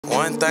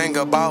One thing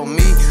about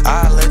me,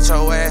 I let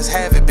your ass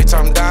have it. Bitch,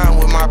 I'm down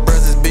with my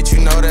brothers, bitch, you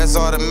know that's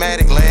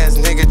automatic. Last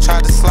nigga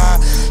tried to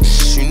slide,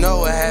 shh, you know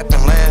what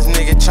happened. Last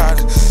nigga tried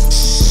to,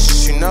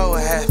 shh, you know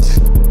what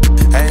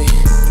happened. Hey,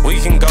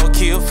 we can go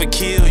kill for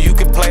kill. You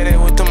can play that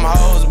with them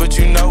hoes, but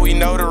you know we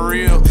know the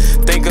real.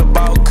 Think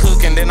about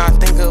cooking, then I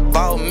think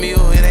about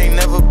meal. It ain't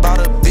never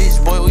about a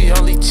bitch, boy, we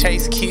only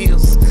chase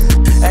kills.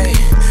 Hey,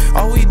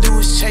 all we do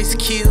is chase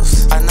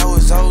kills. I know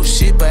it's old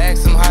shit, but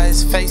ask him how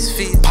his face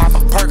feel. Pop a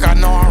perk, I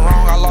know I'm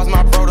wrong, I lost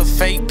my bro to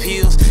fake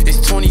pills. It's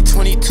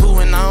 2022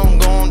 and I don't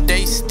go on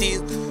dates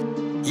still.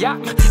 Yeah,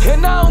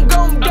 and I don't go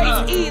on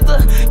dates either.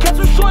 Catch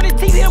him short and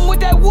teeth him with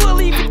that wood,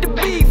 leave it to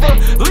beaver.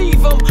 Leave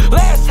him,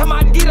 last time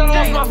I did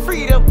I lost my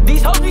freedom.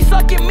 These hoes be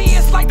sucking me,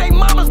 it's like they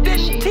mamas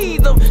didn't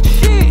teeth them.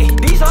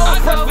 Shit, these hoes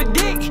press for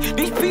dick,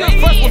 these pills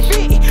press with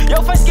feet.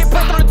 Your face get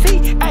pressed on the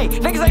teeth, ayy,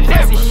 niggas ain't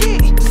pressing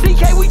shit.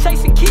 CK, we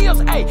chasing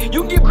kills, ayy,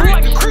 you can get blue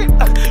like a crip,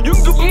 you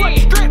can get blue like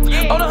a strip.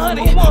 On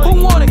 100,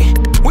 who want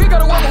it? We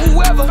gotta work with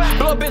whoever.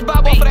 Blow a bitch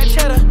Bob off of that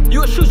cheddar. You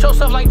will shoot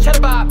yourself like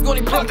Cheddar Bob. You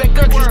only play with that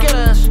gun cause you scared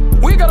of us.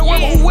 We gotta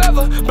work with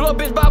whoever. Blow a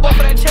bitch Bob off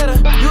of that cheddar.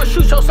 You will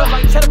shoot yourself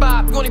like Cheddar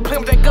Bob. You only play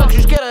with that gun cause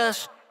you scared of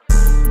us.